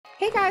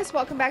Hey guys,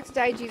 welcome back to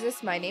Die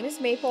Jesus. My name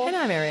is Maple. And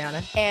I'm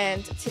Arianna.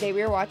 And today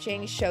we are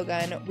watching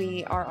Shogun.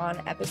 We are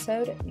on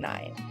episode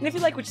 9. And if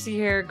you like what you see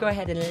here, go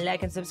ahead and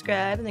like and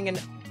subscribe, and then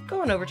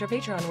go on over to our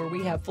Patreon where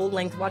we have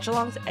full-length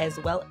watch-alongs as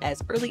well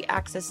as early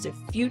access to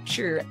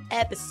future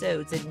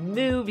episodes and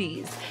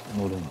movies.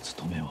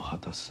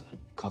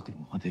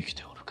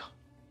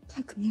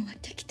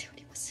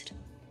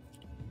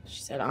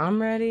 She said, I'm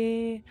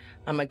ready.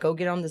 I'm gonna go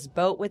get on this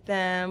boat with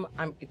them.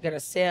 I'm gonna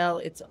sail.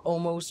 It's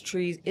almost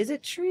trees. Is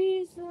it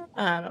trees?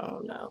 I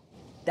don't know.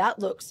 That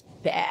looks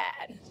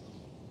bad.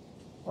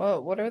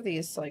 Whoa, what are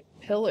these, like,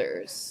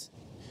 pillars?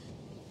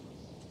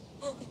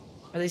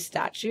 Are they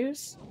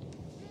statues?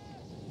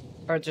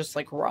 Or just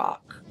like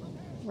rock?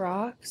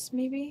 Rocks,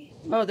 maybe?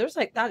 Oh, there's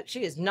like that.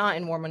 She is not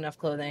in warm enough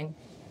clothing.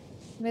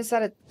 And is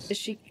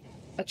she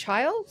a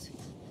child?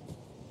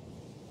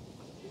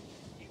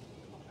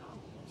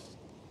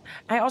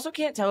 I also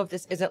can't tell if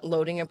this isn't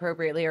loading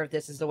appropriately or if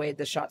this is the way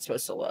the shot's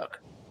supposed to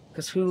look.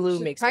 Because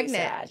Hulu makes me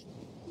sad.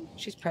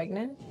 She's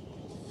pregnant?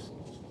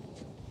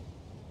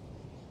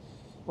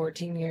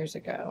 14 years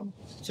ago.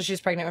 So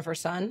she's pregnant with her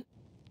son?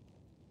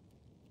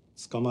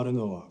 Trying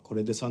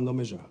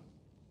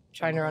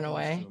to run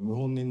away? Yeah.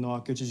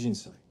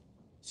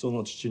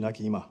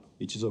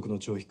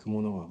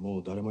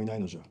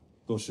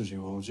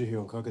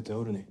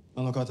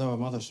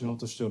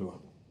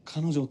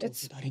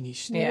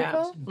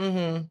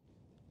 Mm-hmm.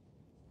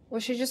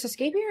 Was she just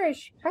escaping or is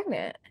she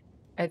pregnant?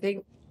 I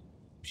think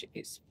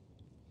she's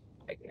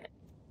pregnant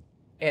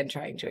and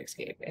trying to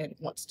escape and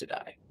wants to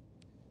die.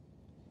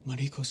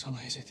 Mariko-sama,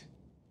 is it?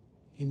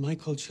 In my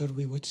culture,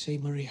 we would say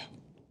Maria.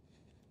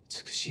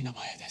 美しい名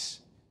前で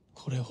す。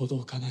これほど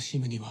悲し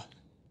むには、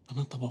あ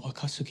なたは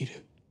若すぎ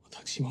る。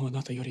私もあ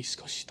なたより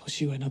少し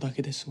年上なだ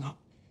けですが、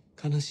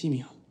悲しみ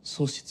や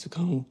喪失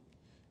感を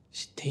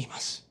知っていま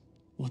す。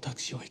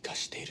私を生か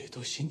している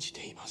と信じ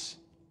ていま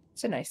す。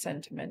 It's a nice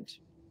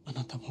sentiment. あ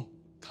なたも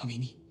神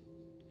に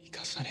生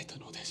かされた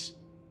のです。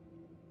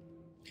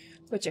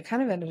 Which it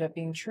kind of ended up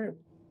being true.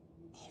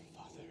 Our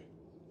Father,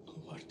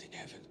 who art in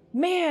heaven.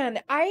 Man,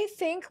 I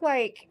think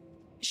like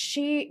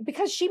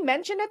because she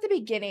mentioned at the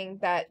beginning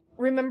that,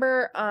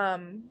 remember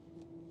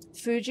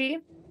Fuji?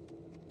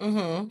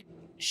 Mm-hmm.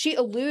 She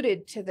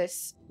alluded to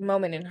this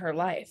moment in her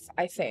life,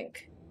 I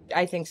think.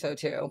 I think so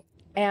too.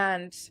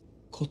 And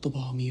言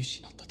葉を見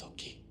失った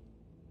時、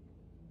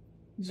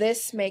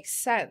 this makes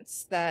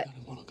sense that あ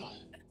るものが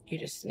You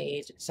just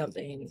need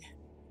something.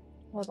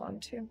 hold on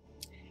to.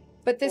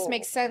 But this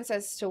makes sense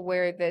as to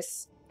where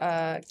this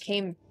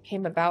came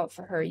about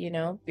for her, you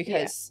know,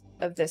 because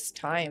of this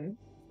time.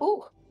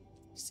 Oh,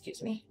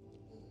 excuse me.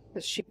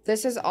 But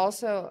this is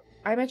also,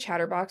 I'm a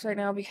chatterbox right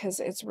now because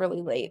it's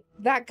really late.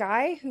 That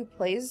guy who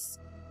plays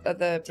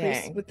the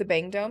priest with the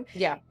bang dome.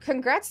 Yeah.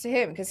 Congrats to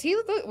him because he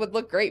would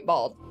look great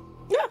bald.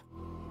 Yeah.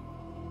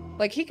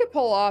 Like he could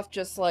pull off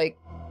just like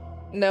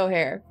no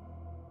hair.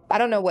 I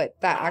don't know what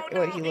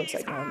what he looks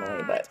like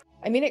normally, but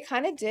I mean, it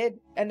kind of did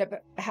end up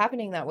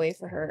happening that way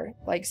for her,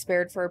 like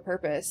spared for a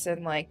purpose.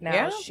 And like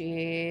now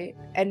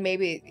and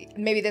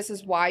maybe this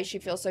is why she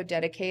feels so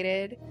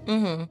dedicated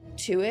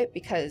to it,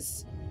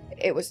 because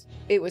it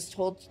was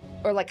told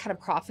or like kind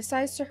of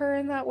prophesized to her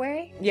in that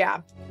way. Yeah.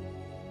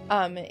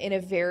 In a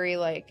very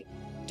like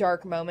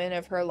dark moment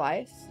of her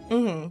life.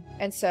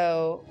 And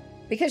so,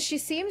 because she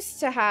seems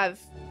to have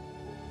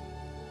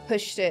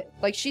pushed it,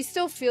 like she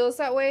still feels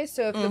that way,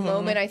 so if the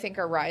moment I think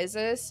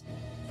arises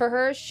for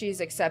her, she's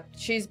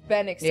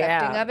been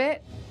accepting of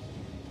it,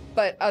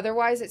 but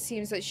otherwise it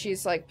seems that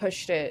she's like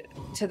pushed it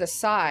to the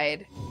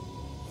side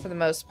for the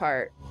most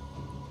part,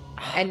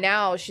 and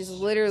now she's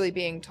literally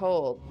being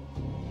told,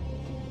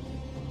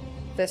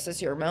 this is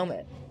your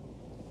moment.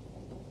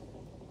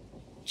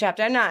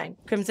 Chapter 9,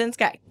 Crimson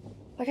Sky.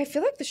 Like, I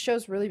feel like the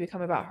show's really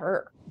become about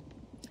her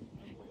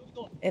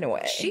in a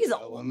way.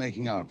 We're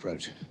making our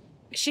approach.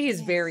 She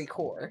is very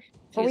core.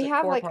 But we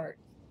have like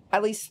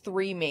at least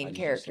 3 main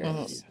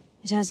characters.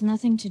 It has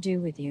nothing to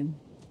do with you.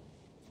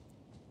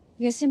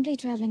 We are simply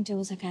traveling to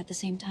Osaka at the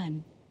same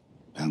time.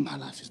 Well, my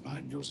life is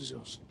mine, yours is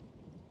yours.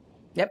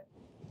 Yep.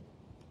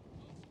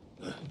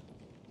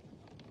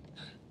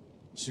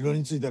 城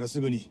に着いたら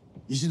すぐに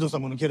石戸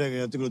様の家来が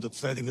やってくると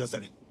伝えてくださ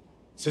い。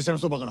拙者の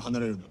そばから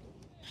離れるな。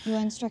You are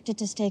instructed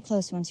to stay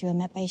close once you are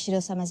met by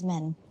Ishido-sama's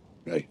men.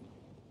 Right.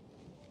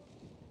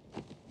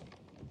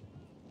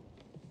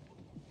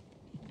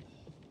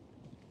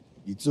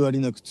 偽り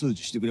なく通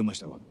知してくれまし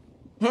たわ。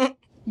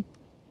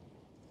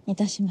い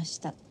たしまし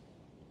た。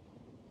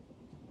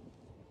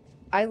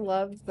 I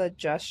love the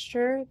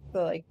gesture,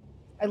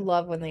 I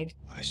love when they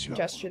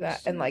gesture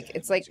that, and like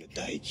it's like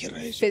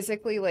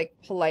physically, like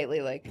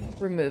politely, like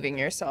removing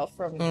yourself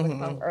from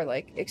or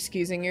like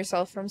excusing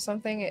yourself from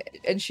something,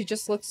 and she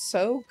just looks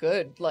so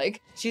good.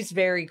 Like she's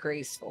very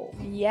graceful.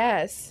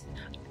 Yes,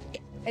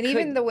 and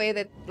even the way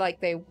that like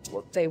they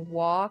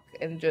walk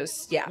and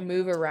just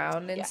move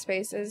around in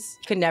spaces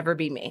could never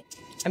be me.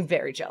 I'm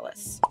very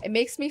jealous. It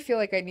makes me feel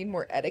like I need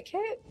more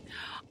etiquette.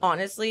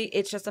 Honestly,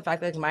 it's just the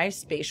fact that like, my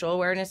spatial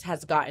awareness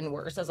has gotten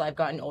worse as I've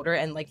gotten older,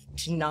 and like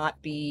to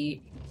not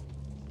be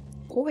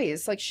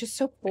poised. Like she's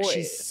so poised.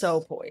 She's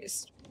so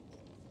poised.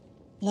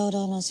 Lord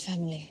Ono's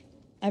family.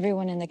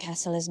 Everyone in the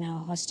castle is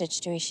now hostage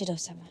to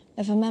Ishido-sama.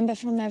 If a member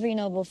from every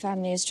noble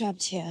family is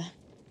trapped here,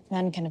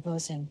 none can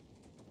oppose him.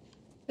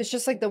 It's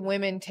just like the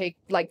women take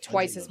like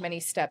twice as many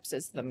steps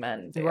as the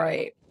men do.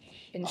 Right.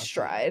 In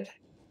stride.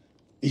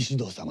 石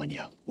堂様に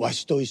はわ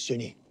しと一緒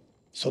に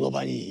その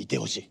場にいて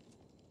ほし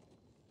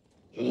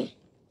い。うん。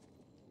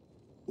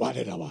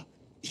我らは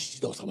石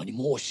堂様に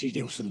申し入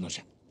れをするの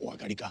じゃ。お分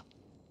かりか?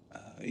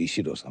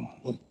 Ishido-sama.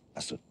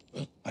 That's it.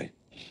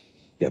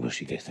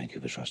 Yabushige, thank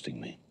you for trusting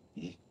me.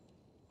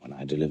 When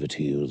I deliver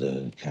to you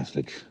the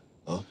Catholic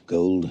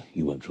gold,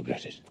 you won't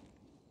regret it.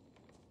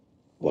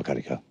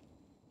 Wakarika.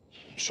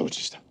 承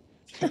知した。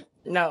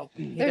 No,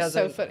 he They're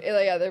doesn't. so funny.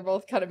 Yeah, they're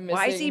both kind of missing.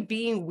 Why is he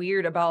being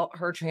weird about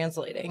her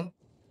translating?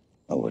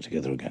 Oh, we're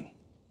together again.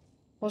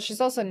 Well,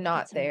 she's also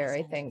not there,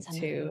 I think,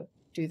 to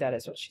do that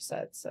is what she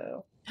said,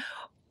 so.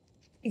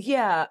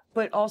 Yeah,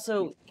 but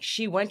also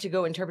she went to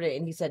go interpret it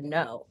and he said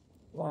no.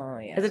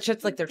 Well, yeah. Is it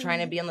just like they're trying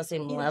to be on the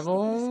same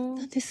level?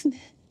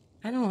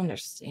 I don't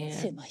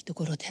understand.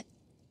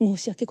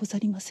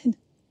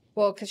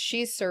 Well, because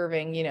she's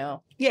serving, you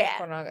know, Yeah.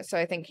 Toranaga, so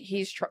I think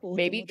he's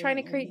maybe trying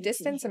to create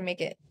distance and make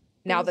it,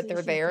 now that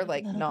they're there,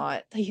 like,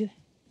 not,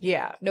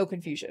 Yeah. no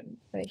confusion.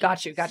 Like,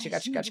 Got you.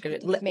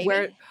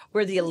 Maybe.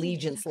 Where the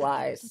allegiance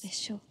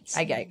lies.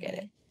 I get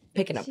it.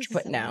 Picking up what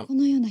you're putting down. こ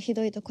のようなひ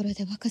どいところ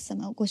で若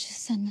様をご出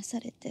産なさ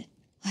れて、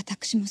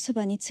私もそ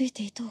ばについ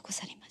ていとうご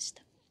ざりまし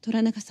た。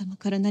虎中様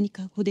から何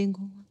かご伝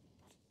言は？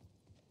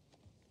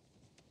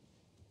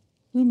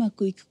うま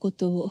くいくこ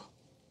とを。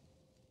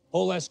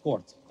 Whole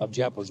escort of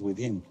Jappers with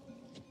him.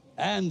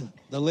 And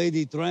the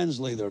lady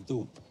translator,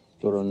 too.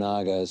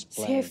 Toranaga's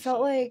See, I plans.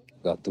 felt like,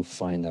 Got to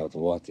find out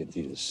what it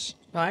is.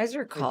 Why is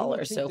her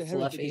collar so He's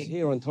fluffy?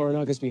 here on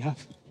Toranaga's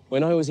behalf.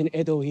 When I was in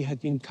Edo, he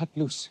had been cut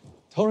loose.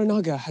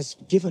 Toranaga has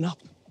given up.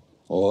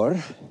 Or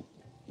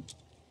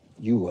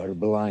you are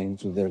blind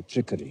to their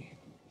trickery.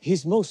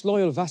 His most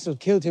loyal vassal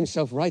killed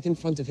himself right in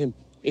front of him.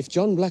 If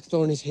John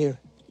Blackthorne is here,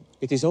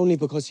 it is only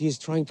because he is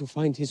trying to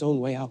find his own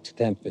way out.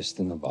 Tempest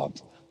in a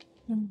bottle.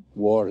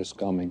 War is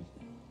coming.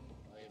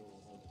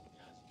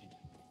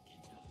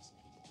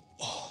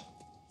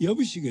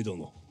 藪重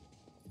殿、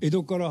江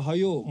戸から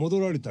早う戻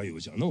られたよう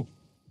じゃの。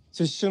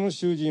拙者の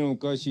囚人をお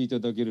返しいた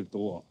だける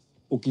とは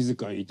お気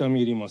遣い痛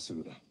み入ります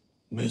る。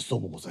滅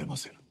相もございま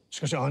せん。し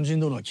かし安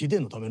心殿は貴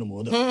殿のためのも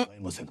のではござい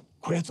ません。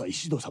こやつは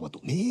石堂様と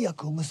盟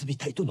約を結び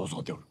たいと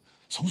望んでおる。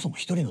そもそも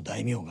一人の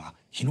大名が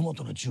日の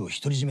本の銃を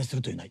独り占めす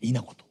るというのは否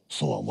こと。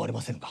そうは思われ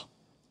ませんか。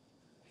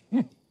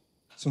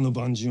その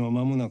万人は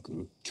間もな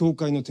く教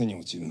会の手に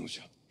落ちるのじ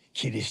ゃ。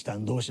キリシタ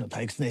ン同士の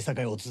退屈ないさ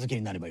かいをお続け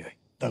になればよい。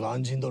だが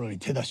安心殿に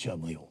手出しは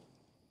無用。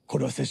こ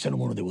れは拙者の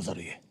ものでござ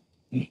るゆえ。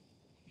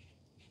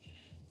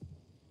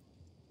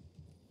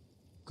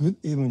Good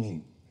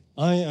evening.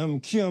 I am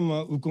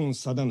Kiyama Ukon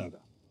Sadanaga,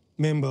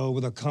 member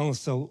of the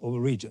Council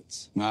of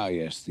Regents. Ah,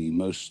 yes, the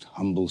most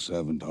humble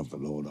servant of the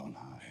Lord on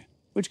high.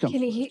 Which comes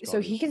can first, he, so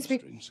God he or can the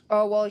speak, strings?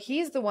 oh, well,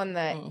 he's the one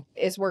that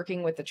is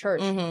working with the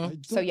church.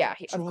 So yeah,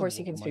 of course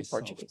he can trouble speak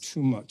myself Portuguese.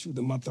 Too much with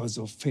the matters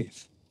of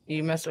faith.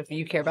 You mess with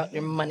you care about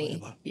your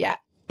money. Yeah.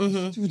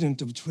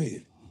 Student of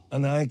trade,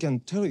 and I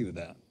can tell you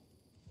that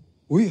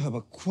we have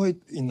quite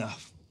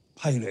enough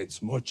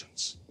pirates,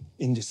 merchants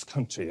in this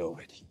country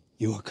already.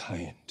 Your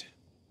kind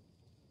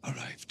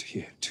arrived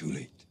here too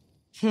late.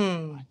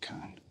 My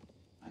kind.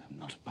 I am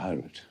not a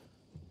pirate.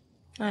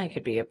 I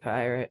could be a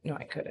pirate. No,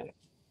 I couldn't.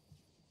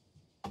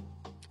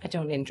 I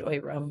don't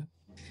enjoy rum.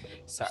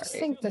 Sorry. I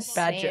think the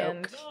Bad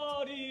sand, joke.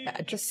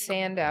 Bad the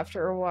sand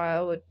after a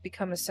while would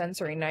become a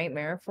sensory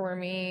nightmare for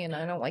me, and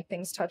I don't like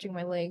things touching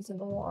my legs in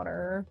the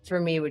water.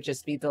 For me, it would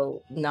just be the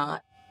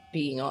not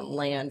being on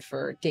land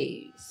for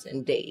days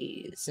and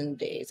days and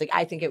days. Like,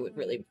 I think it would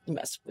really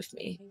mess with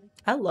me.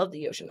 I love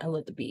the ocean. I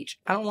love the beach.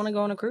 I don't want to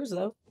go on a cruise,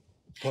 though.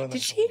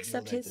 Did she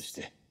accept his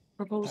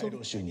proposal? 大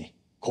老衆に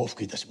降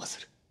伏いたしま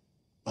する。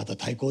また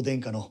太閤殿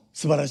下の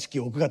素晴らしき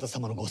奥方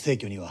様のご逝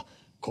去には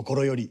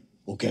心より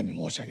お悔やみ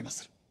申し上げま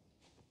する。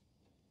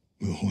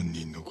無本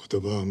人の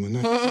言葉は虚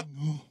しい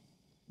の。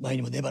前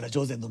にも根原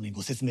上禅殿に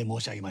ご説明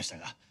申し上げました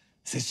が、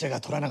拙者が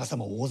虎長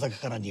様を大坂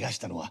から逃がし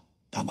たのは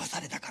騙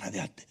されたから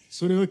であって。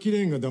それは貴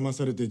殿が騙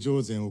されて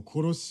上禅を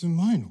殺す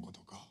前のこ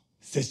とか。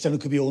拙者の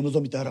首をお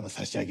望みとあらば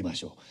差し上げま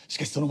しょう。し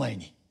かしその前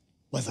に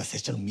まずは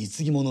拙者の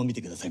貢ぎ物を見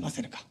てくださいま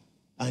せぬか。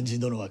安心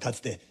殿はか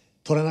つて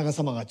虎長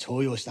様が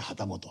重用した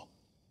旗本、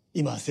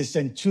今は拙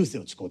者に忠誠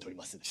を誓うており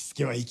まする。しつ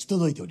けは行き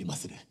届いておりま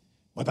する。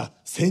また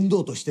船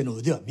頭としての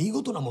腕は見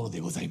事なもので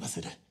ございま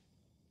する。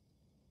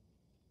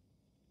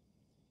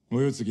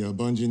お世継ぎは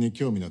万人に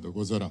興味など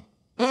ござらん。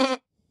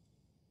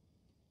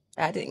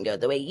I didn't go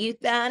the way you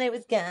thought it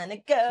was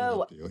gonna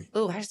go.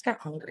 Oh, I just got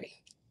hungry.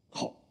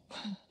 は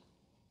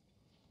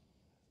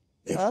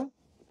あ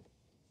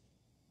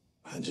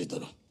安心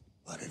殿、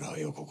我らは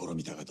よく試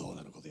みたがどう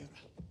なることやら。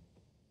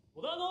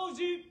織田の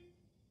氏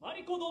マ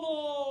リコ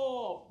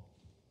殿。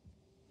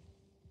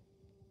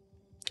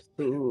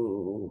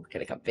Ooh,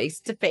 gonna come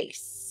face to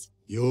face.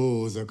 よ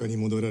う大坂に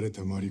戻られ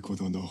たマリコ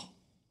殿。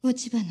落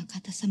ち葉の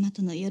方様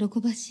との喜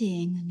ばし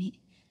い縁組。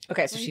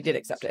Okay, so she did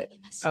accept it.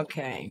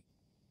 Okay.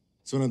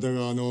 そなた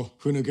が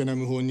ふぬけな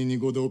謀反人に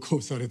ご同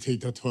行されてい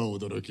たとは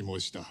驚き申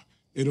した。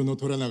江戸の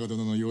虎長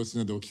殿の様子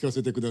などを聞か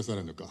せてくださ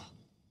らぬか。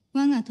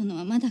我が殿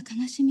はまだ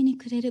悲しみに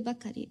暮れるば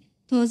かり。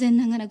当然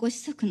ながらご子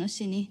息の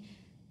死に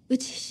打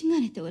ちひしが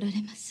れておら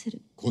れます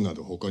る。子な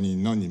ど他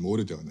に何人もお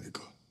るではない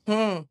か。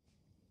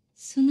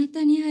そな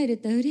たに会える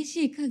と嬉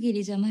しい限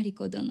りじゃマリ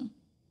コ殿。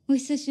お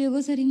久しゅう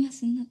ござりま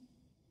すな。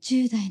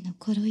10代の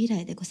頃以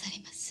来でござ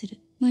りまする。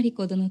マリ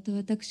コ殿と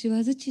私は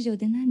安土城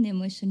で何年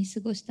も一緒に過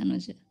ごしたの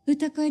じゃ。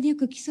歌会でよ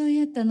く競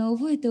い合ったのを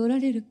覚えておら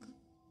れるか。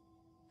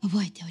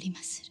覚えておりま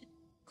する。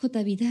こ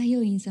たび大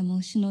王院様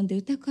を忍んで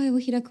歌会を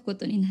開くこ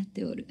とになっ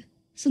ておる。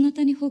そな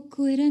たにホッ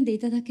クを選んでい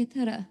ただけ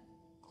たら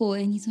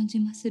光栄に存じ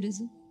まする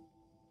ぞ。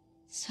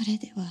それ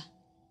では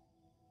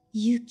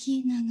行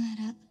きな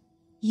がら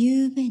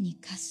夕べに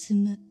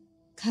霞む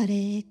カレ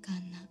ーか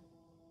な。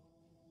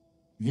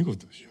見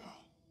事じゃ。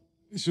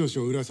少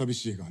々裏寂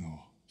しいがの。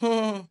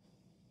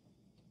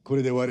こ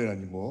れで我ら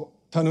にも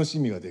楽し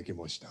みができ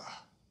まし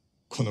た。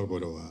この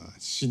頃は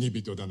死に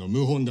人だの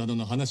謀反だの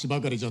の話ば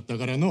かりじゃった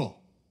からの。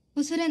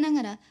恐れな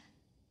がら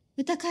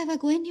歌会は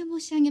ご遠慮申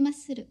し上げま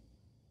する。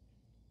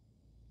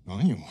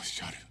何をおっ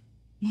しゃる。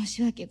申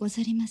し訳ご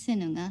ざりませ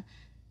ぬが、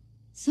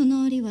そ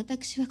の折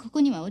私はここ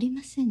にはおり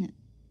ませぬ。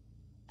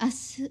明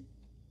日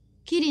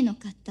桐の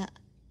方、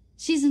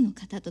静の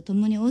方と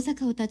共に大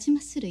坂を立ち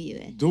まするゆ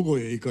え。どこ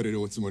へ行かれる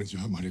おつもりじ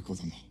ゃマリコ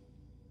殿。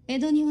江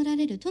戸におら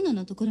れる殿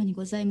のところに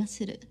ございま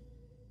する。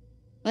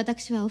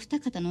私はお二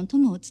方の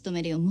友を務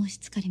めるよう申し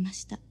つかりま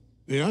した。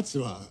奴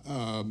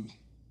は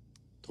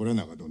虎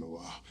長殿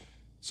は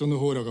その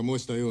方らが申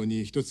したよう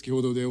に一月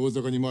ほどで大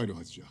坂に参る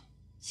はずじゃ。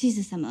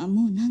静様は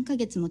もう何ヶ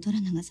月も虎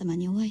長様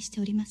にお会いし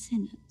ておりませ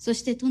ぬ。そ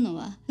して殿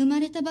は生ま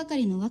れたばか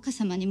りの若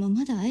様にも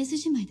まだ会えず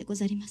じまいでご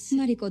ざります。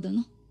マリコ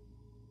殿、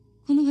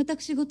この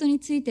私事に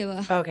ついて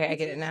は、Okay, I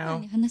get it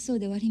now. 話そう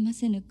ではありま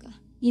せぬか。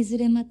いず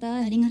れまた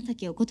ありがた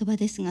きお言葉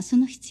ですが、そ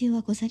の必要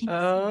はござりませ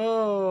ん。私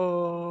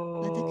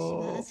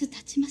は明日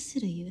立ちます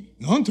るゆえ。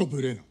なんと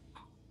無礼な。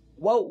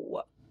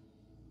Whoa,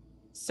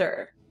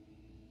 sir.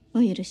 お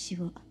許し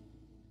を。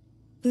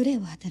無礼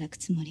を働く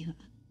つもりは。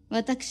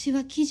私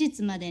は期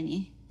日まで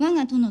に我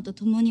が殿と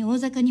共に大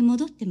坂に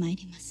戻ってまい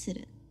ります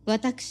る。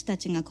私た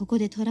ちがここ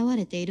で囚わ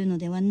れているの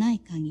ではない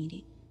限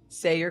り。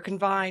Say you're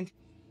confined.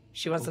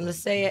 She wants them to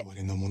say it.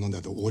 我のもの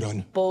などおら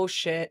ぬ。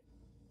Bullshit.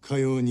 か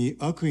ように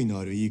悪意の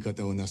ある言い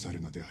方をなさ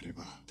るのであれ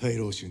ば、大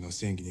老衆の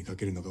戦議にか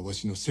けるのがわ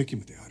しの責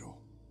務であろ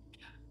う。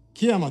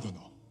木山殿、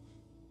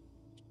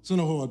そ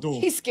の方はどう？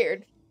 He's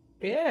scared.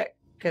 Yeah,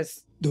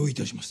 because どうい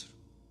たします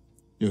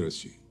よろ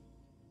しい。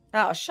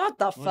Oh, shut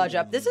the fudge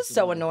up. This is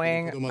so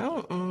annoying.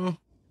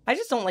 I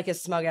just don't like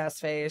his smug ass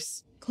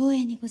face. 光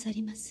栄にござ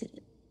ります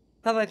る。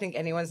 Not that I think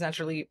anyone's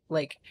naturally,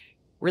 like,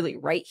 really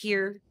right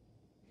here.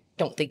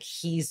 Don't think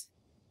he's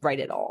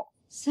right at all.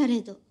 さ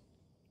れど。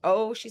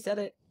Oh, she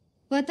said it.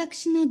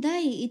 私の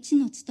第一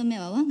の務め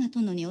は我が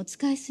殿にお仕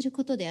えする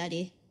ことであ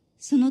り、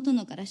その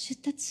殿から出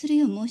立する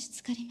よう申し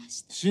つかりま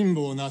した。辛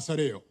抱なさ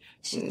れよ。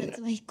出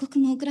立は一刻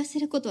も遅らせ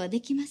ることは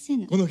できませ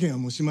ぬ。この件は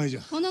もうしまいじ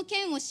ゃ。この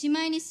件をし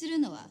まいにする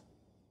のは、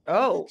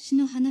私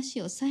の話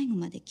を最後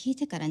まで聞い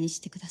てからにし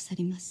てくださ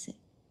ります。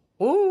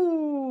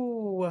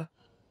Ooh.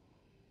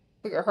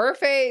 Look at her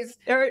face.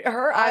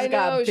 Her eyes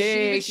got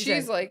big.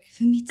 She's like.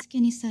 踏みつけ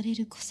にされ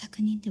る小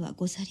作人では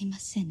ござりま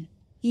せぬ。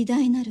偉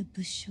大なる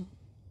武将、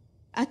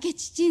明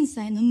智陳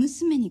斎の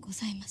娘にご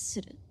ざいま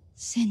する。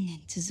1000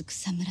年続く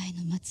侍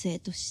の末裔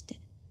として、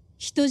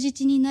人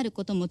質になる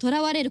ことも囚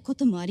われるこ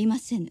ともありま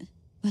せぬ。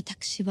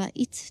私は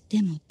いつ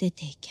でも出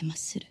ていけま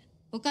する。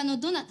他の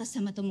どなた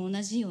様とも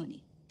同じよう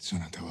に。そ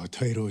なたは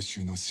大老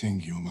衆の戦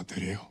議を待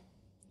てれよ。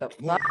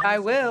I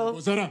will.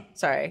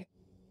 Sorry.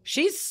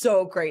 She's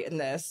so great in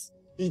this.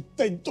 一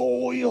体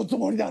どういうおつ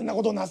もりであんな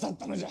ことをなさっ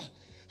たのじゃ。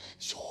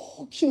正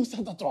気の沙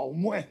汰とは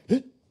思えん。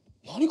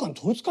何かに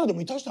取りつかれで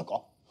もいたした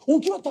か。お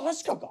気は確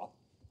かか。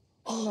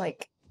I'm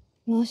like,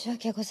 申し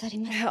訳ござり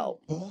ません。Help.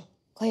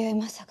 今宵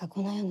まさか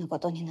このようなこ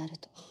とになる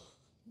と。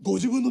ご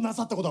自分のな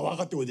さったことは分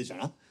かっておいでじゃ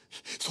な。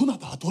そな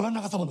たは虎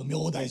長様の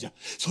名代じゃ。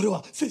それ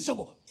は拙者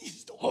も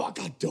一度も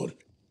分かっておる。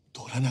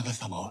虎長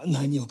様は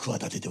何を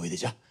企てておいで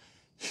じゃ。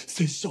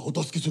拙者を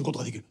お助けすること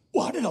ができる。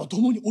我らは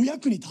共にお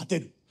役に立て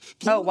る。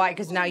Oh, why?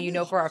 Because now you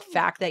know for a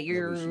fact that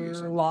you're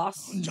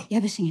lost?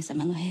 藪重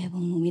様の平凡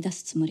を乱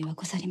すつもりは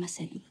ござりま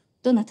せん。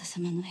どなた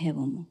様の平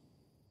凡も。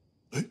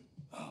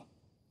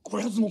こ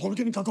やつもこの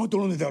件に関わってお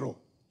るのであろ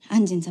う。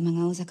安心様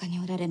が大坂に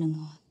おられる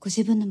のはご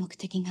自分の目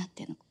的があっ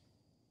ての。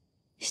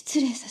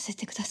失礼させ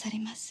てくださり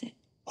ます。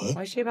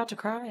Why is she about to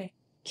cry?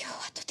 今日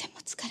はとても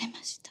疲れ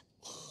ました。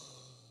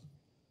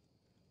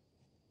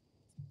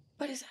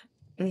What is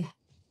that?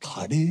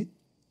 カレ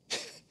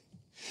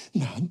ー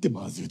なんて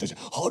まずい歌じゃ。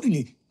春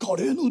にカ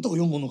レーの歌を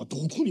読む者がど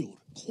こにおる。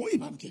恋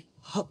まぬけ。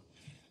Who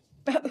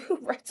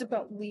writes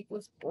about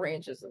leafless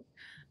branches?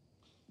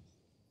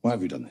 Why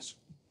have you done this?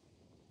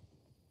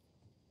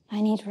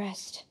 I need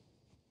rest.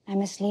 I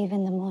must leave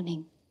in the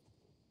morning.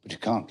 But you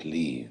can't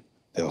leave.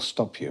 They'll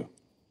stop you.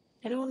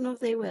 I don't know if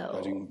they will.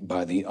 Judging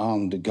by the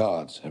armed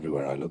guards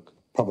everywhere I look,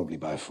 probably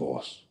by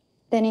force.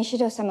 Then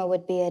Ishido-sama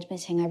would be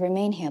admitting I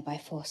remain here by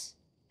force,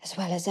 as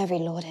well as every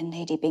lord and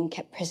lady being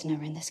kept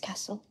prisoner in this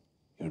castle.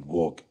 You'd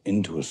walk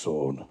into a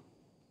sword.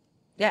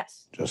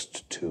 Yes.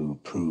 Just to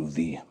prove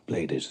the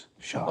blade is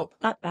sharp. Oh,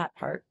 not that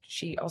part.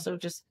 She also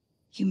just...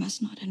 You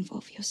must not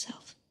involve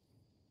yourself.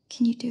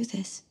 Can you do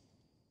this?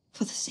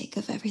 For the sake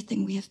of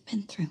everything we have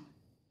been through.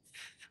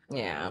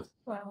 Yeah.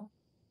 Wow.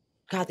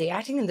 God, the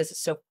acting in this is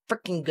so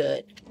freaking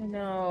good. I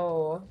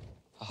know.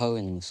 母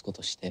上の息子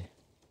として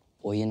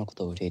お家のこ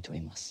とを憂いてお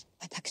ります。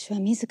私は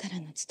自ら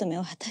の務め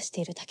を果たし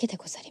ているだけで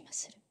ござりま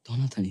する。ど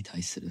なたに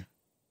対する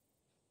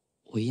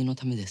お家の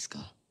ためです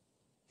か？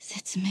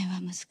説明は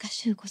難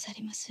しゅうござ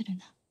りまする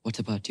な。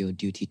What about your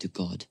duty to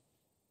God?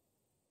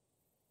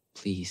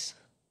 Please,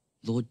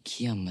 Lord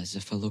Kiyama is a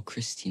fellow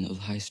Christian of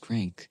highest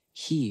rank.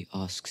 He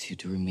asks you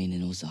to remain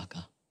in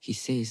Osaka. He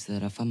says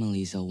that our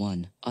families are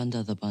one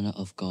under the banner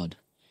of God,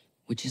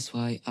 which is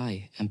why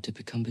I am to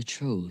become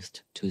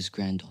betrothed to his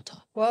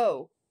granddaughter.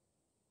 Whoa.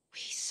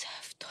 We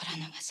serve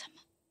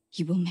Toranaga-sama.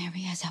 You will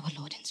marry as our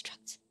Lord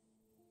instructs.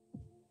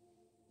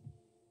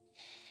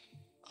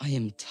 I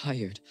am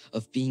tired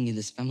of being in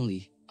this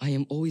family. I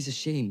am always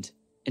ashamed.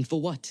 And for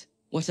what?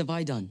 What have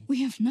I done?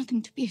 We have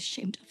nothing to be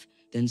ashamed of.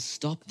 Then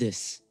stop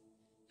this.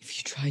 If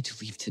you try to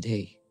leave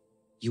today,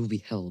 you will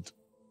be held.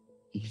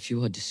 And if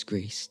you are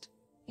disgraced,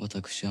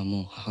 私は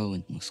もう母上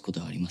の息子で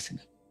はありません。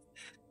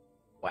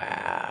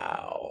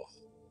Wow.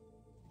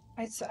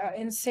 It's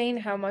insane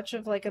how much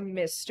of like a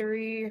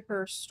mystery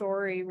her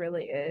story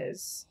really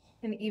is.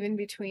 And even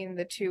between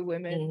the two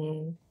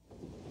women.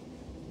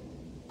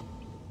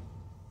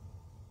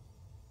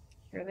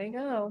 Here they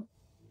go.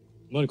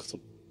 Mariko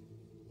様、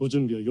ご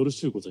準備はよろ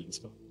しゅうございま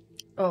すか？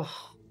 Oh.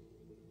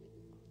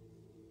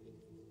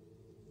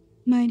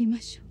 参りま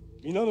しょう。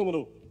皆の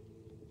者、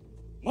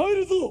参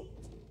るぞ！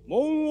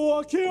門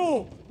を開け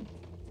よう！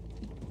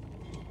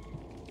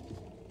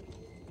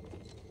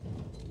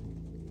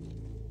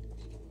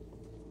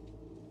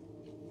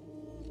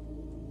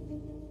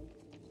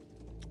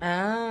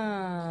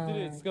 ああ。失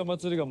礼つかま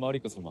つるがマリ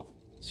コ様。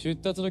出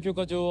立の許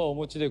可状はお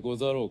持ちでご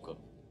ざろうか。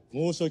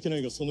申し訳な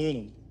いがそのような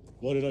もの、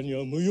我らに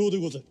は無用で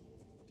ござる。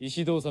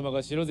石堂様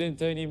が城全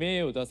体に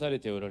命を出され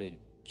ておられる。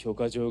許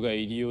可状が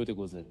入りようで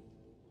ござる。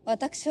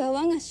私は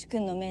我が主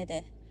君の命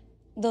で、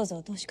どうぞ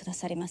お通しくだ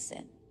さりま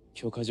せ。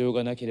許可状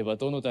がなければ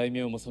どの大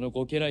名もその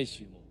ご家来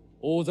衆も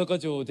大坂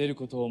城を出る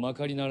ことをま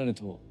かりならぬ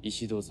と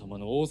石堂様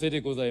の仰せで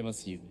ございま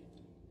すゆえ。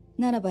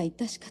ならば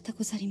致し方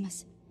ござりま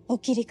せ。お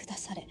切りくだ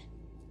され。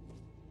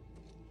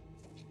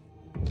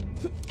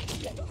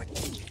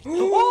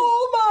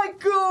Oh my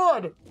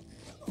god!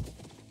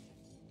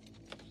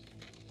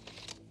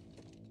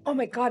 Oh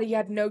my god, he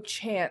had no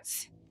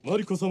chance. マ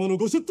リコ様の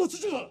ご出立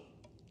じゃ。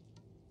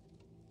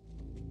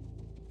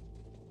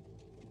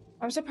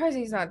 I'm surprised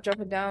he's not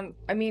jumping down.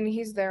 I mean,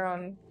 he's there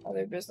on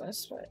other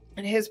business, but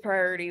and his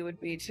priority would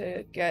be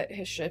to get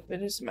his ship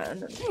and his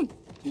men.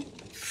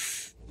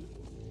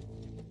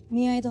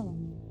 宮井殿、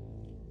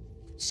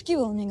指揮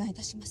をお願いい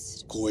たしま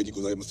す。光栄に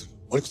ございます。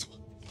マリコ様。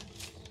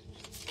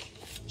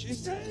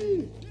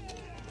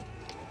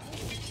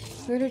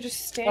They're just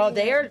standing. Oh,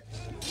 they're.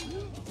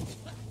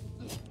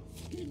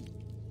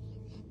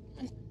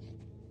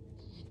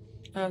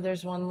 Oh,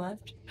 there's one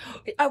left.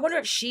 I wonder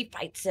if she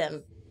fights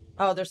him.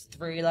 Oh, there's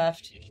 3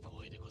 left.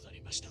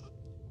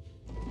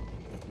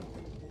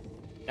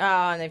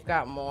 Oh, and they've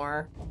got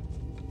more.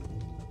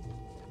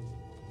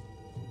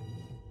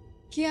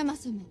 木山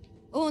様、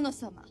大野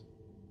様、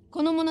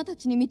この者た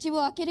ちに道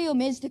を開けるよう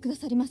命じてくだ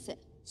さりませ。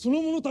そ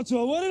の者たち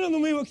は我らの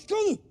命は聞か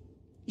ぬ。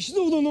石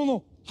堂殿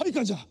の配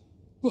下じゃ。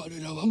我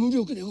らは無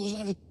力でご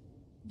ざる。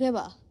で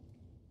は、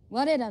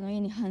我らの意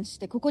に反し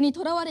てここに囚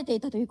われてい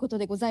たということ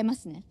でございま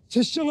すね。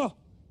拙者が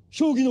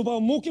評議の場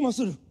を設けま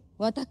する。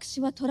私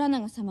は虎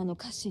長様の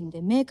家臣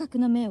で明確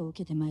な命を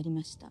受けてまいり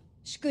ました。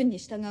主君に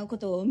従うこ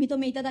とをお認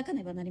めいただか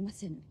ねばなりま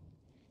せん。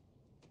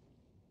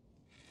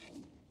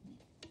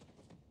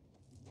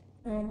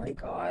Oh my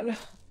god.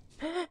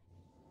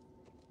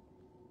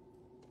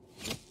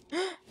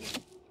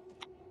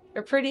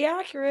 They're pretty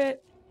accurate.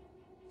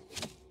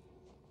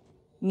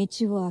 道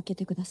を開け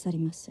てくださり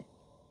ませ。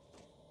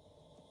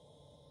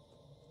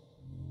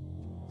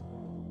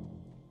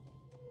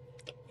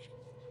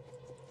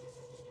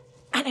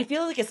And I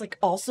feel like it's like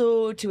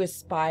also to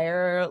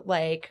aspire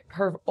like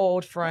her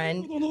old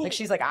friend. Like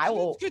she's like, I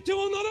will.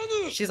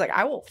 She's like,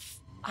 I will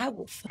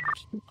fuck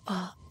you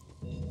up.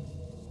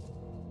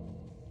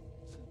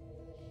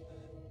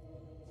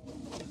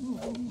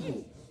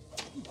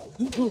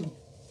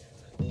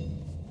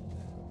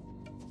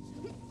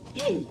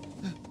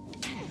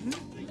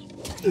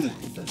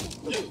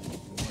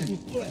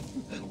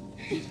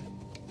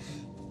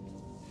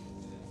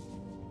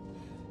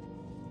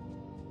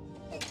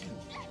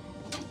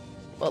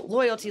 But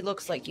loyalty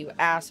looks like you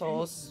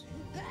assholes.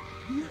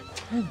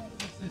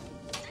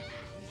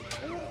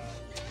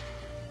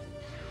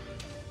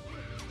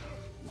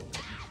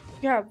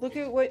 Yeah, look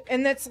at what,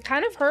 and that's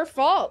kind of her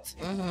fault.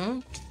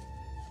 Mm-hmm.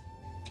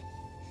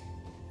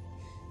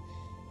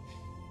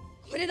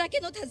 これだけ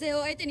の多勢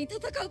を相手に戦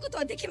うこと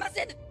はできま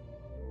せん。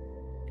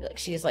 Like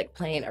she's like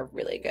playing a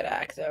really good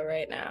act though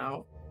right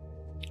now.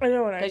 I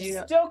know what I'm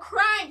still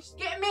crying. She's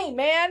getting me,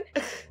 man.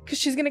 Because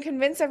she's gonna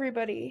convince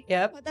everybody.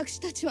 Yep. 私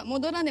たちは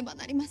戻らねば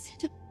なりません。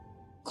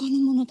この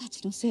者た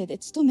ちのせいで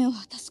務めを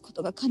果たすこ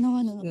とが叶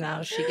わぬの。 Now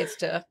she gets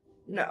to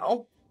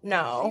no.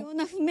 多様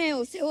な不明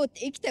を背負っ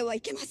て生きては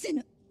いけませ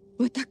ぬ。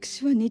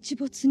私は日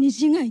没に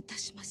自害いた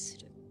します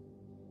る。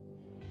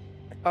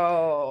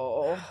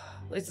 Oh,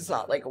 at least it's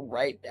not like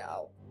right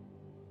now.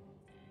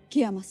 木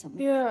山様。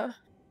Yeah.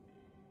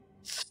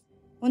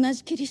 同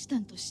じキリシタ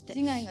ンとして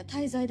自害が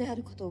大罪であ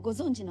ることをご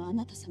存知のあ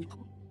なた様。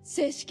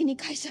正式に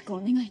解釈をお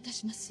願いいた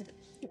しまする。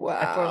 Wow.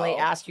 I formally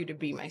ask you to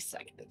be my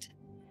second.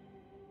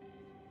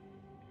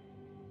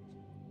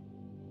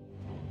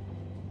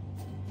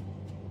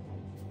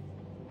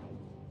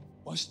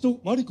 わしと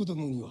マリコ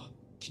殿には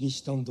キリ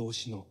シタン同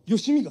士のよ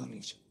しみがある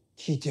のじゃ。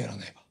聞いてやら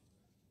ねば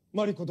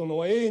マリコ殿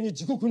は永遠に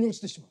地獄に落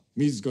ちてしまう。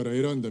自ら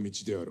選んだ道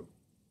であろ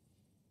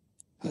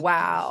う。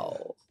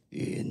Wow.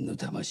 永遠の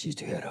魂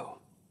とやら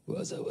を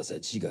わざわざ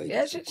自害。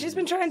 Yeah, she's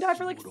been trying to die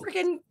for like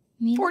freaking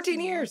 14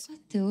 years. 分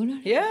かっておられ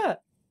る。 Yeah.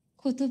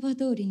 言葉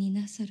通りに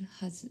なさる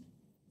はず。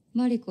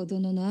マリコ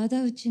殿の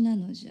仇討ちな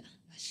のじゃ。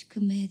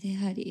宿命で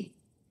あり、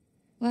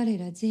我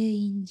ら全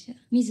員じゃ。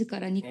自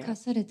らに課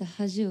された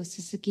恥を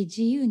すすき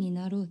自由に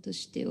なろうと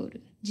してお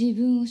る。自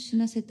分を死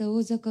なせた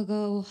大坂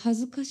側を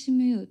恥ずかし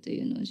めようと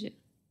いうのじゃ。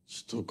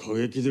ちと過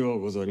激では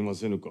ござりま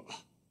せぬか。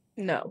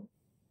 No.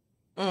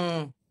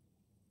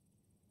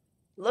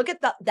 Look at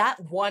that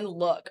one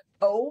look.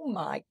 Oh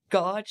my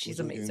god,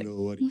 she's amazing.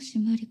 もし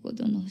マリコ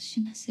殿を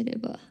死なせれ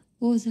ば、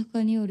大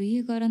坂におる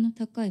家柄の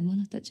高い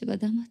者たちが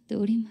黙って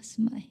おりま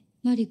すまい。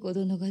マリコ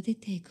殿が出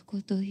ていく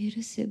ことを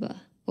許せば、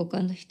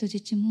他の人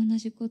質も同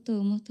じこと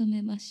を求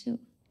めましょう。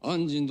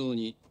安心殿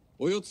に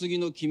お世継ぎ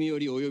の君よ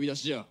りお呼び出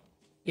しじゃ。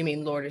You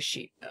mean Lord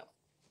Ishido?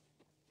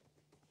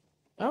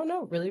 Oh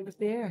no, really with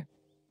the air.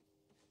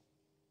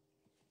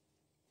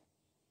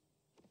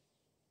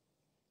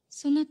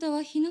 そなた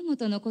は日の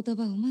本の言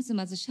葉をまず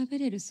まず喋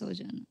れるそう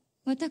じゃな。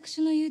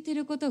私の言うて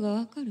ることが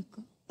わかる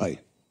か。は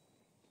い。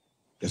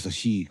優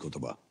しい言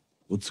葉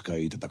お使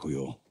いいただく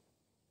よ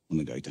う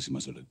お願いいたしま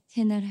す。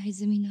手習い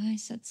済みの挨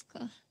拶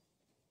か。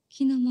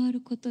気の回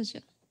ることじ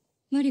ゃ。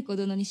マリコ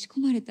殿に仕込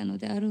まれたの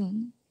であろうの。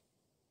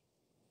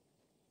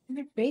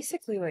They're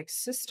basically like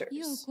sisters.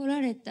 よう来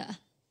られた。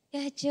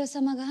八一代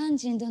様が安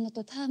心殿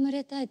と戯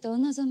れたいとお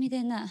望み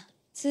でな。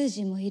通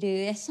詞もいるゆ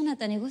え、そな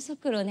たにご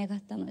足労願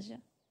ったのじゃ。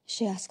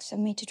She asks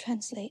of me to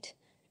translate.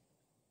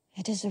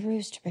 It is a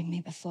ruse to bring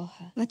me before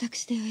her.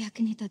 私でお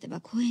役に立てば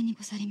光栄に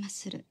ござりま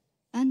する。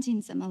安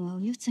心様はお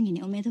世継ぎ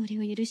にお目通り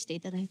を許して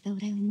いただいたお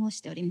礼を申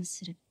しておりま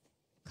する。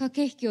駆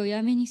け引きを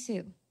やめにせ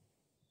よ。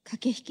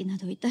駆け引きな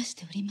どいたし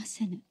ておりま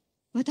せぬ。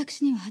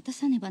私には果た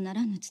さねばな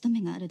らぬ務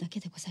めがあるだけ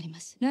でござりま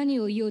す。何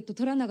を言おうと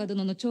虎長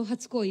殿の挑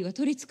発行為は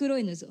取り繕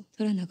えぬぞ。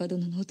虎長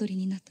殿のおとり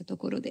になったと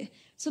ころで、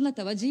そな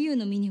たは自由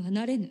の身には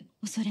なれぬ。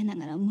恐れな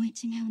がら思い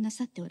違いをな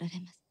さっておられ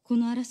ます。こ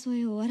の争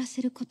いを終わら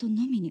せること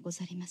のみにご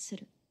ざります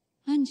る。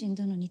安心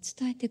殿に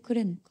伝えてく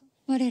れぬか。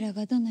我ら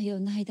がどのよう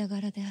な間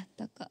柄であっ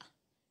たか。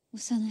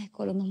幼い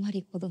頃のマ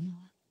リコ殿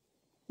は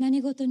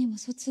何事にも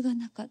卒が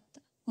なかった。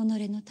己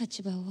の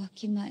立場をわ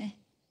きまえ、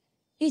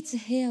いつ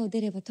部屋を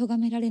出れば咎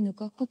められぬ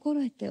か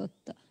心得ておっ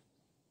た。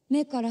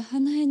目から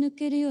鼻へ抜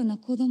けるような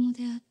子供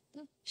であっ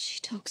た。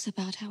She talks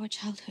about our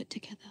childhood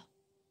together.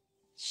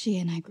 She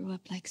and I grew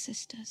up like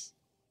sisters.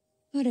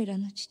 我ら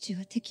の父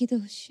は敵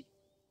同士。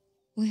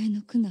親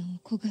の苦難を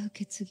子が受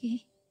け継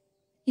ぎ、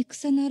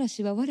戦の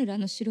嵐は我ら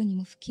の城に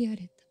も吹き荒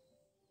れた。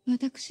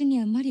私に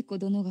はマリコ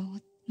殿が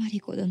マ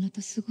リコ殿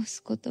と過ご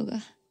すことが、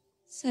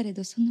され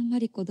どそのマ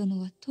リコ殿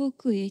は遠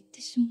くへ行っ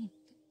てしまった。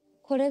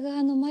これが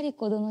あのマリ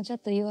コ殿じゃ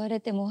と言われ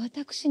ても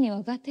私に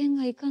は合点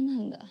がいかな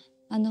んだ。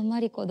あのマ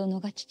リコ殿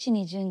が父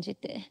に準じ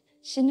て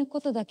死ぬこ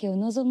とだけを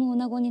望む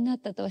女子になっ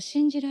たとは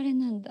信じられ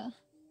なんだ。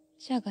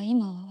じゃが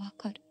今はわ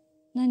かる。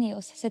何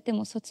をさせて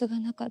も卒が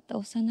なかった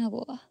幼子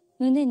は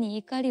胸に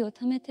怒りを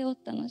ためておっ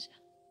たのじ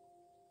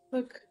ゃ。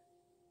Look.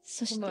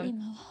 そして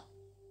今は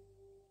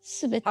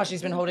すべて。How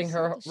she's been holding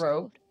her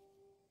robe.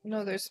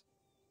 No, there's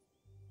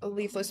a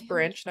leafless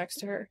branch next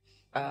to her.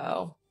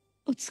 Oh.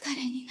 お疲れ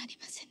になり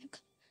ませぬか。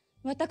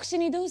私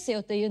にどうせ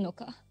よというの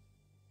か。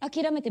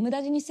諦めて無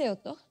駄死にせよ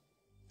と。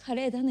枯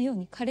れ枝のよう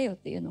に枯れよ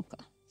というのか。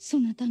そ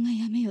なたが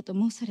やめよと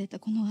申された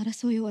この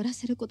争いを終わら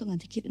せることが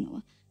できるの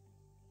は、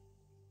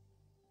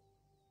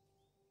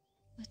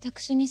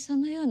私にそ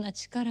のような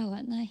力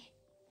はない。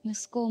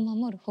息子を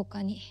守るほ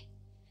かに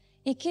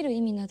生きる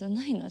意味など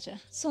ないのじゃ。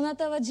そな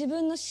たは自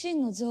分の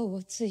真の像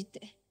をつい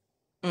て。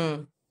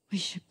We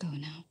should go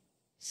now.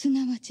 す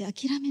なわち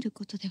諦める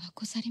ことでは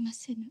ござりま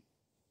せぬ。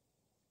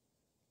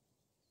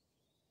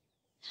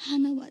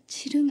花は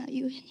散るが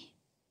ゆえに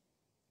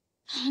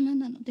花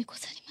なのでご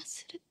ざりま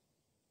する。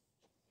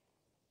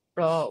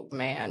Oh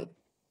man.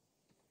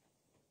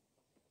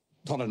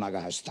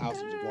 Toranaga has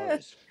thousands of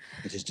warriors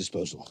at his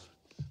disposal.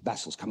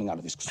 vassals coming out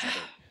of his crucible.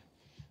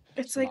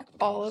 It's like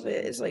all of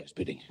it is like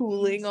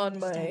pooling on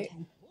my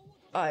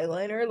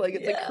eyeliner. Like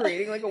it's like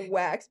creating like a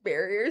wax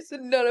barrier, so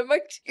none of my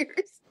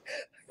tears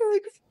are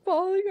like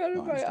falling out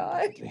of my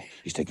eye.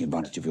 He's taking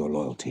advantage of your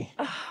loyalty.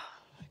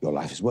 Your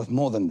life is worth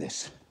more than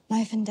this.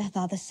 Life and death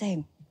are the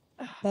same.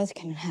 Both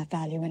can have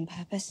value and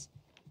purpose.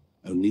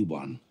 Only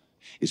one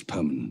is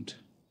permanent.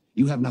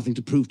 You have nothing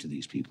to prove to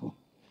these people.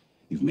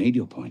 You've made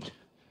your point.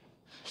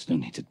 There's no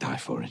need to die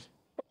for it.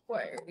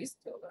 Why are we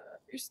still not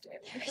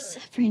understanding? There is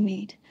every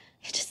need.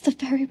 It is the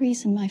very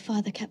reason my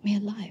father kept me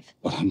alive.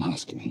 What I'm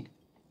asking,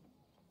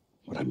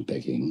 what I'm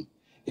begging,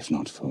 if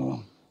not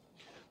for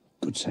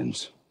good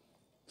sense,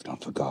 if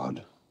not for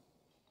God,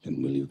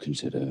 then will you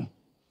consider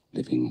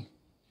living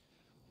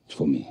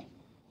for me?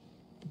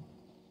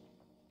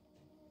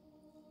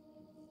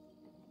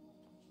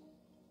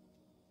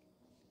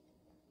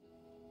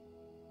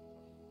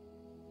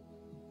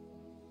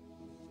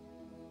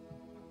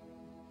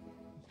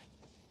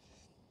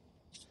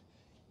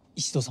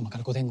 Ishido 様か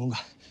らご伝言が、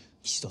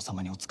Ishido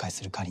様にお仕え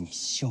する代わりに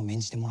死を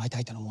免じてもらいた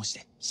いとの申し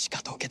で、し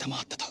かと承っ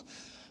たと。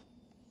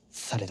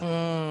されど、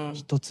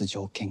一つ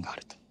条件があ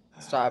ると。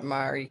Stop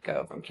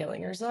Mariko from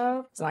killing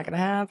herself. It's not gonna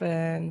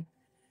happen.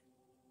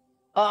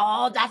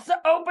 Oh, that's the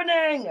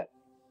opening!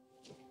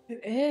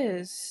 It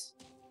is.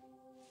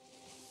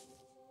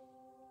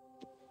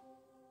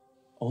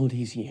 All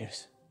these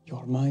years,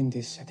 your mind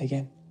is set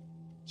again.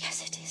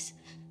 Yes, it is.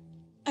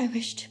 I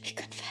wish to be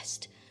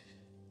confessed.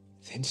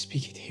 Then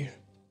speak it here.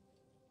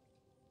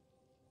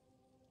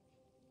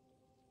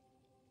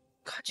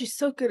 God, she's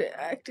so good at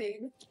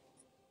acting.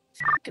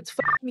 It's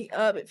fucking me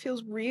up. It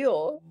feels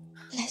real.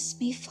 Bless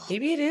me for.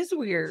 Maybe it is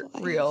weird,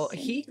 real.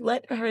 He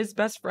let his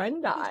best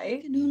friend die.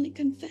 I can only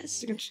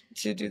confess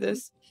to do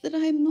this. That I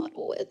am not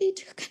worthy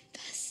to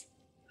confess.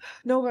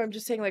 No, but I'm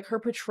just saying, like, her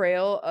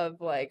portrayal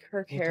of like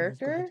her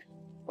character,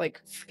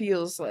 like,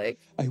 feels like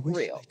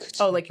real.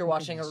 Oh, like you're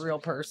watching a real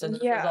person.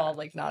 Yeah. It's all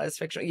like not as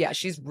fictional. Yeah,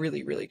 she's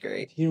really, really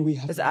great. Here we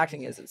have. His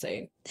acting is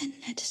insane. Then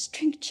let us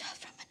drink cha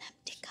from an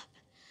empty cup.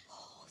 For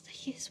all the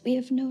years we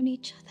have known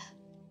each other,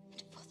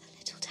 and for the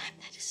little time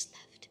that is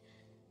left.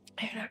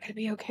 You're not gonna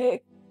be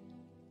okay.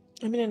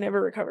 I'm gonna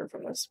never recover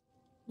from this.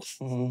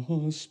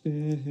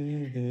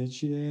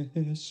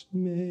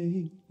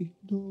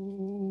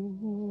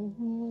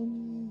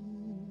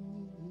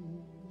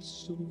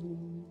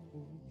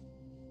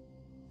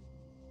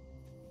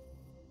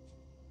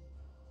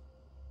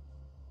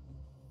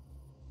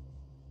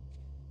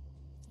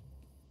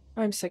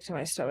 I'm sick to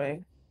my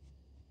stomach.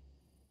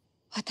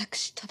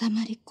 私、戸田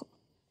真理子、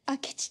明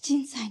智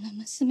鎮西の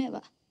娘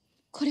は、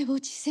これを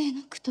自世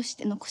の句とし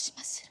て残し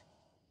まする。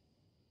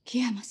木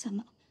山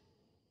様、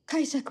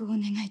解釈をお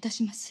願いいた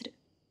しまする。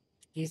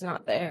He's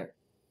not there.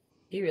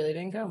 He really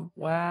didn't come.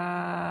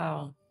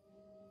 Wow.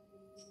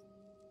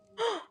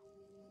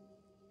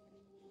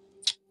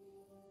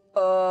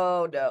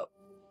 Oh no.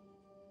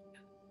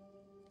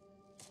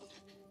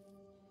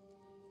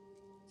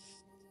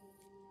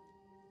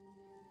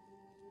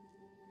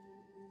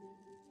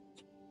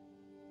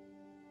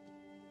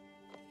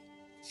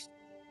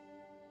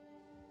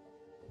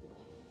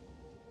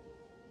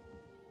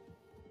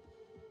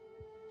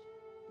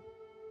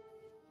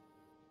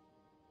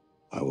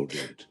 I will do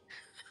it.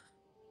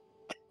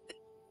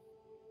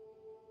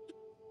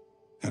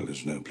 Hell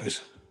is no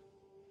place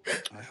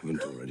I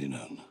haven't already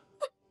known.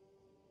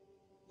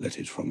 Let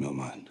it from your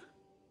mind.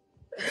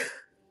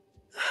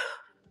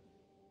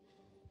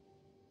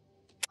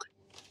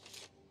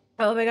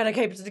 Oh my god, I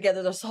kept it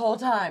together this whole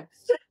time.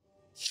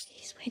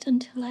 Please wait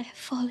until I have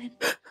fallen.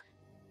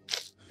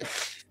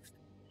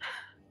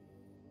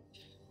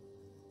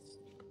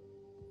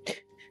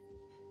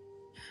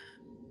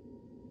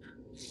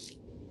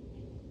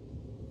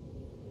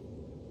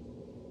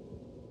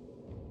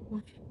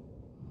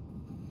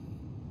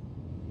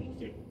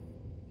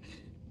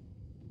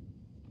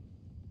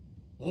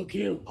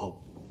 Okay.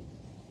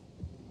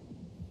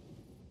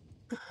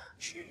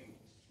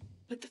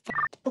 What the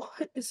fuck?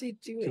 What is he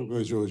許 doing?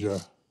 可状じゃ。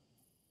す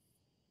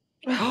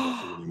ぐ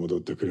に戻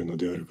ってくるの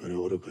であるから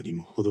愚かに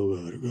も程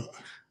があるが、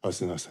明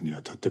日の朝に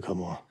はたってか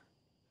も。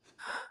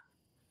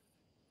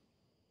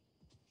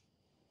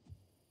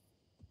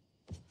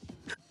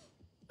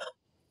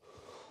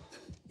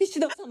石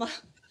田様、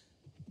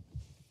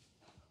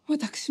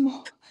私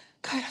も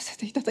帰らせ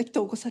ていただき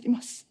とうござり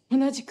ます。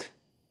同じく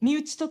身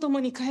内と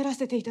共に帰ら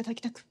せていただき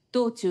たく、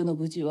道中の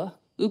無事は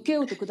受け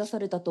負うてくださ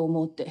れたと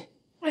思うて。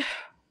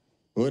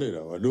我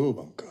らは老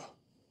番か。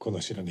この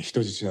城に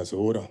人質な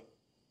ぞおらん。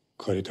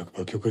帰りたく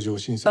ば許可状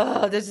審査。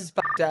Oh, this is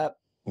fucked up.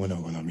 おな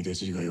ごな身で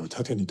自害を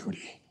盾に取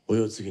り、お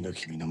世継ぎの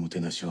君のもて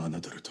なしを侮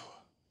ると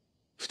は、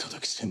不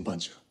届き千万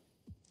じゃ。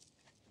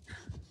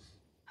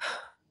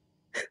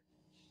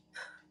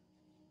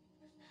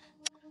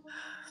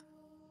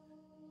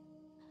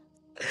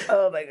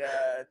Oh my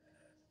god.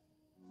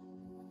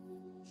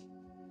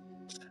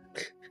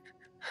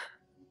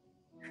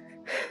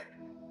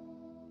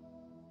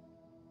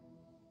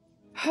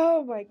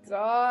 Oh my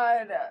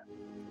god.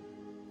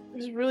 It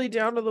was really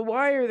down to the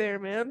wire there,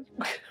 man.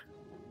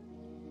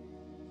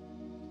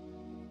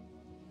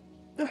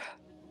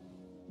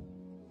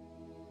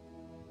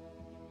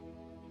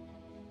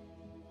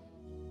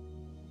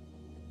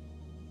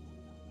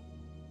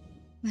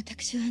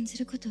 私を案ず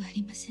ることはあ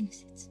りませぬ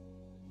説。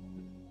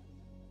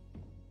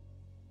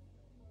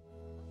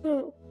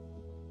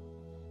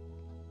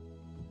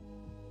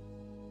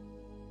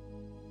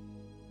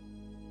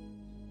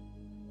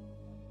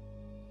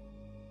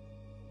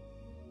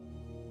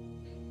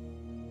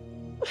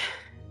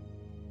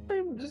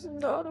I'm just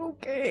not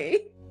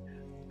okay.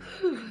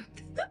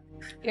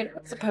 You're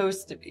not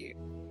supposed to be.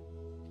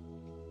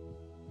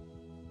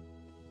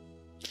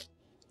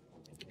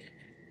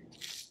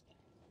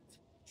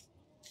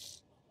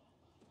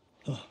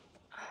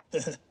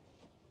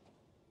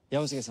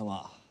 Yabushige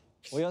様、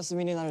お休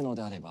みになるの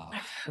であれば。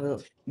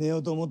寝よ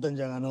うと思ったん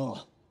じゃがの。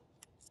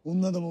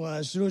女ども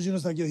が白地の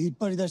先を引っ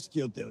張り出してき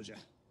よったようじゃ。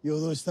夜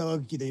通し騒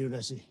ぐ気でいる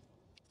らしい。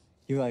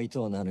祝い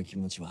となる気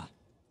持ちは。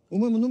お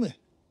前も飲め。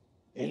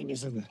遠慮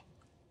せず。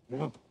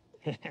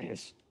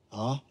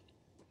あ？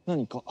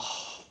何か。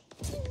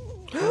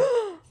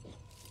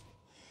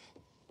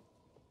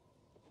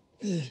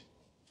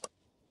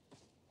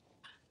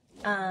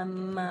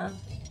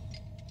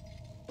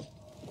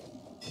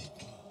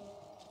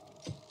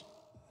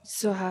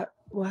So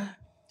what?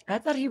 I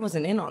thought he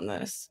wasn't in on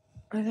this.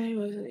 I thought he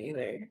wasn't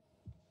either.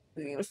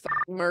 We're gonna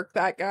fucking murk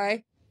that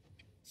guy.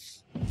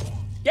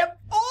 Yep.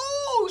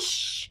 Oh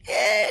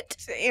shit!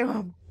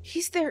 Damn.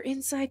 He's their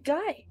inside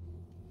guy.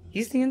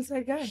 He's the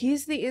inside guy.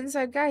 He's the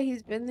inside guy.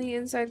 He's been the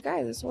inside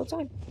guy this whole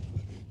time.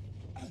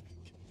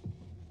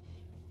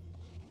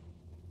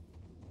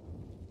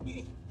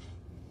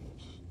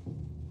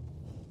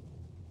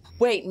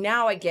 Wait,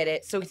 now I get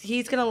it. So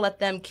he's gonna let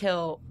them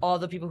kill all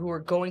the people who are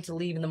going to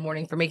leave in the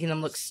morning for making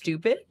them look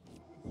stupid?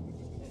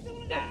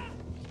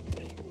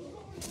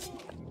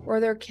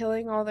 Or they're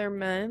killing all their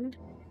men?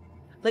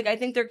 Like, I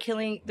think they're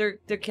killing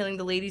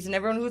the ladies and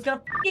everyone who's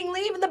gonna fucking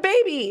leave the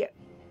baby.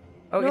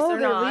 Oh, No, they're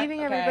not.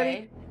 leaving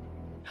everybody.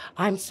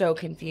 I'm so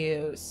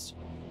confused.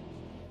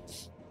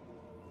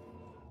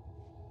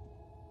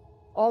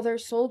 All their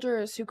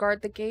soldiers who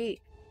guard the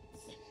gate.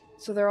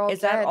 So they're all Is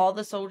dead. that all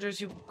the soldiers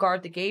who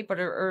guard the gate,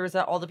 or is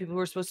that all the people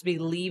who are supposed to be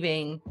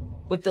leaving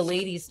with the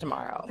ladies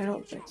tomorrow? I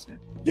don't think so.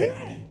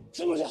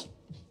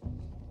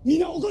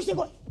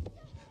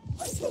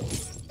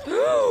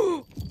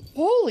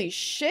 Holy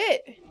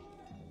shit!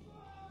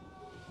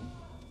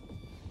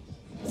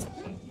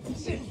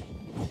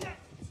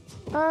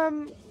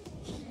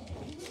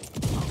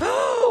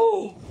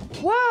 Whoa!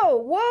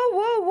 Whoa!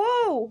 Whoa!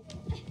 Whoa!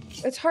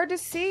 It's hard to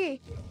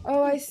see.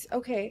 Oh,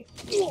 okay.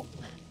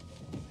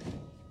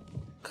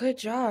 Good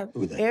job.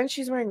 And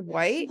she's wearing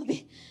white?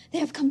 They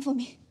have come for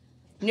me.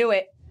 Knew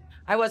it.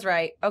 I was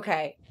right.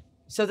 Okay.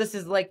 So this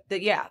is like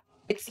yeah.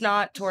 It's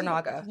not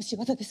Toranaga.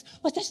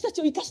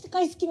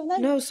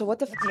 No, so what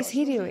the fuck is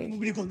he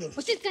doing?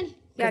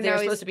 Yeah, they're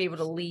supposed to be able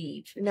to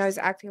leave. Now he's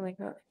acting like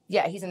that.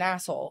 Yeah, he's an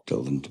asshole.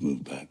 Tell them to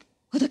move back.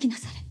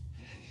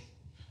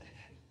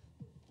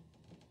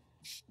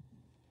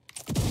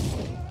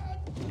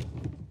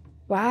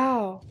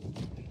 Wow.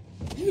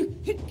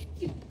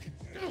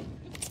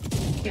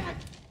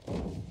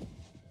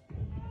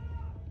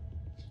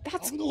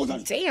 That's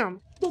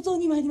damn. 土蔵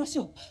に参りまし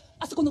ょう。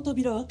あそこの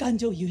扉は頑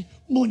丈ゆえ。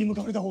もうに向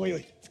かわれた方がよ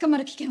い。捕ま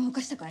る危険を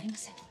冒したくありま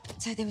せん。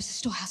Inside there was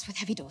a storehouse with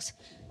heavy doors.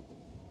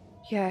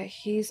 Yeah,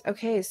 he's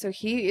okay. So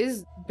he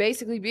is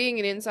basically being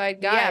an inside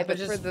guy, Yeah, but but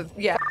for just- the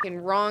yeah. fucking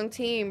wrong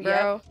team,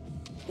 bro.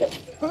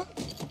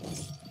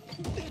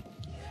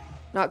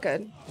 Not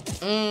good.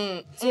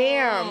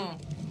 Damn.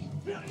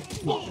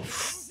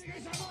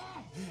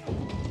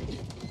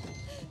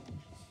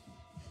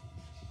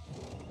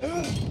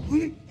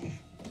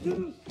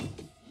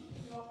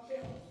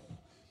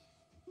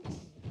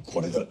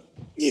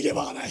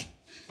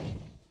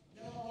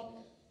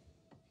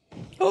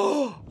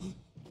 Oh!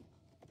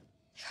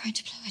 They're going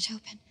to blow it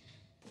open.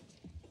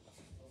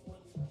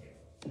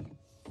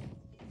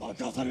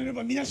 爆破されれ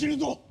ば皆死ぬ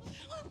ぞ。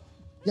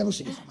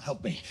Yabushige-sama,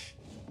 help me.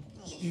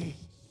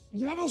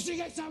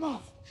 Yabushige-sama!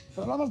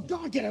 For the love of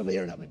God, get over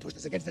here and help me push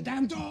this against the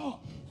damn door!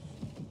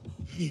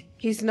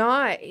 He's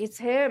not. It's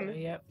him.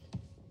 Yep.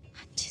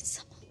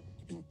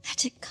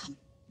 Let it come.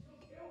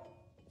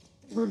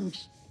 For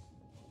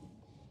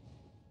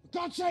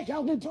God's sake,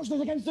 help me push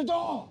this against the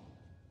door!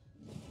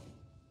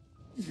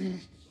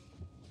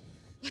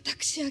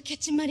 私はケ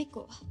チマリ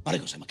コは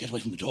Mariko-sama, get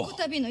away from the door. こ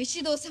たびの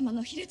石堂様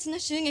の卑劣な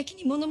襲撃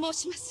に物申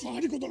します。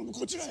Mariko殿も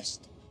こちらへ。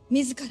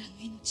自らの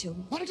命を。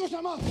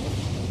Mariko-sama!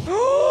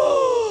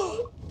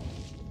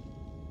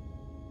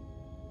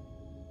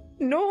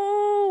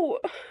 No!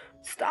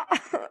 Stop.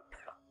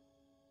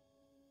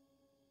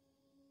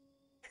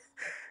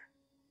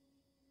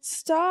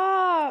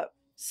 Stop.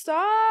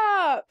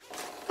 Stop.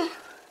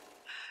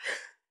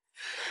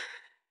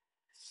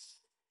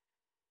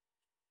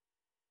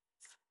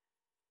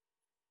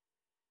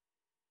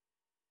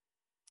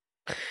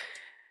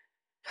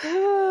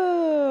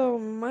 Oh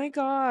my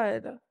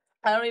god.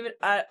 I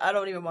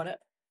don't even want it.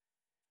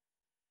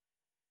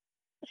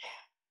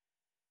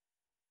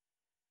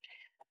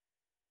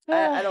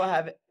 I don't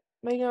have it.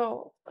 I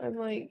know. I'm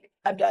like,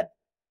 I'm done.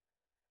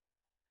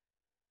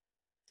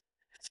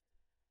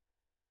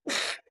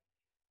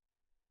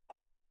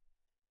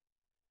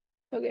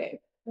 Okay.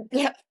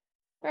 Yeah.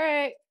 All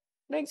right.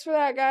 Thanks for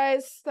that,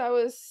 guys. That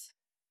was,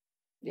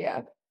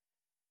 yeah.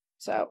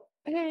 So,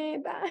 hey,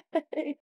 bye.